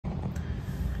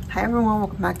Hi everyone,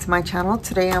 welcome back to my channel.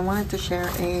 Today I wanted to share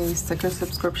a sticker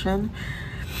subscription.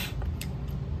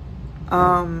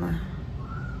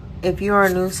 If you are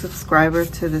a new subscriber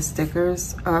to the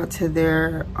stickers, to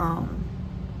their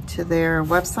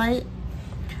website,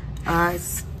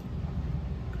 it's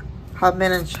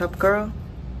Hubman Chubgirl.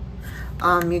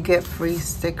 You get free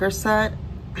sticker set.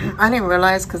 I didn't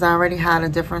realize because I already had a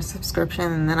different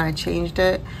subscription and then I changed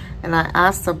it, and I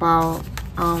asked about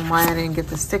why I didn't get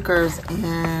the stickers,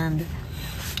 and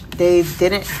they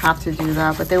didn't have to do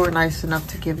that, but they were nice enough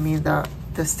to give me the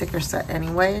sticker set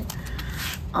anyway.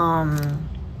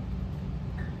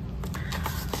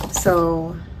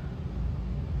 So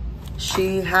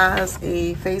she has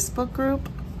a Facebook group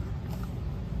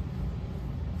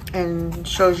and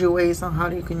shows you ways on how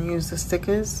you can use the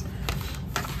stickers.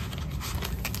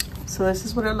 So this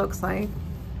is what it looks like.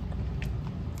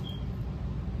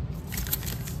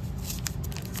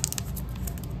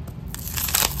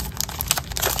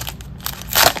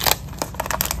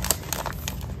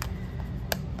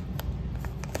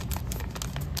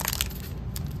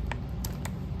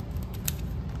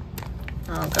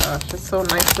 Oh gosh, it's so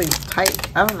nicely tight.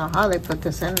 I don't know how they put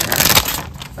this in there,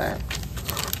 but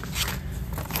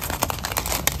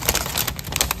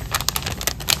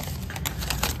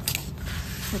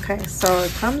okay, so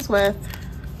it comes with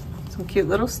some cute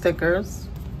little stickers.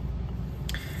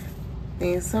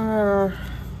 These are,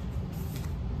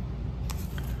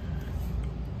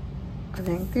 I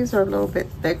think these are a little bit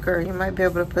thicker. You might be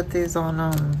able to put these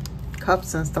on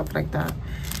cups and stuff like that.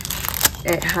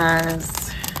 It has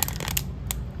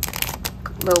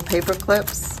little paper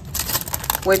clips,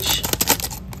 which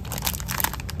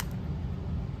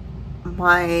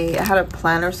I had a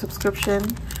planner subscription.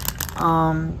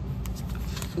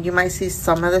 You might see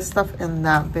some of this stuff in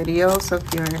that video, so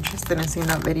if you're interested in seeing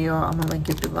that video, I'm gonna link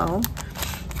it below.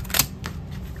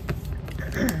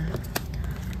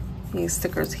 These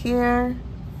stickers here,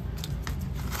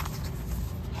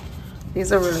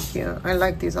 these are really cute. I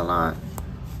like these a lot.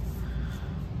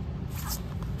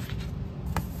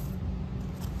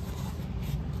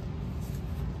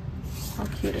 How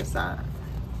cute is that?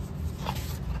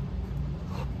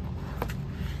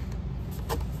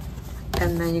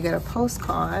 And then you get a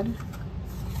postcard.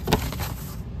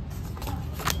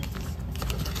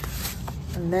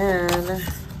 And then,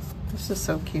 this is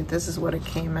so cute. This is what it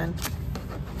came in.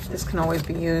 This can always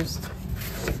be used.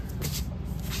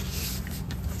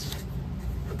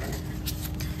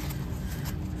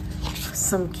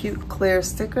 Some cute clear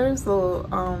stickers, little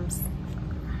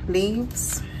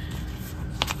leaves.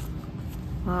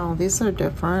 Wow, these are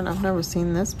different. I've never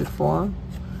seen this before.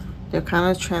 They're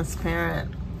kind of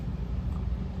transparent.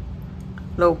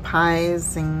 Little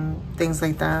pies and things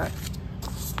like that.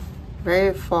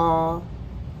 Very fall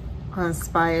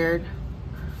inspired.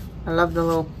 I love the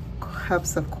little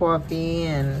cups of coffee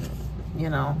and, you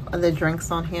know, other drinks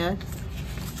on here.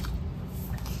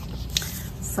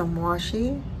 Some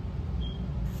washi.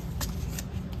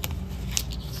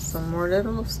 Some more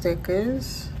little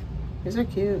stickers. These are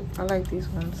cute. I like these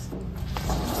ones.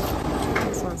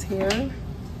 This one's here.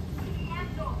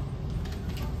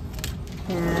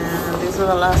 And these are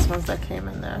the last ones that came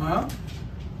in there. Huh?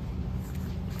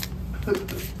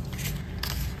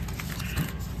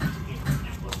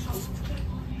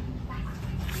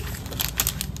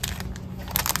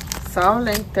 So I'll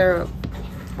link their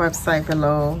website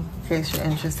below in case you're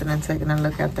interested in taking a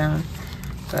look at them.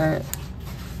 But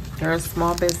they're a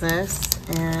small business,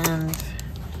 and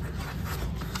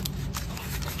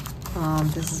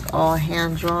this is all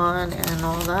hand drawn and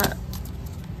all that.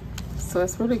 So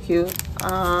it's really cute.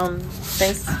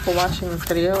 Thanks for watching this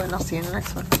video, and I'll see you in the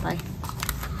next one. Bye.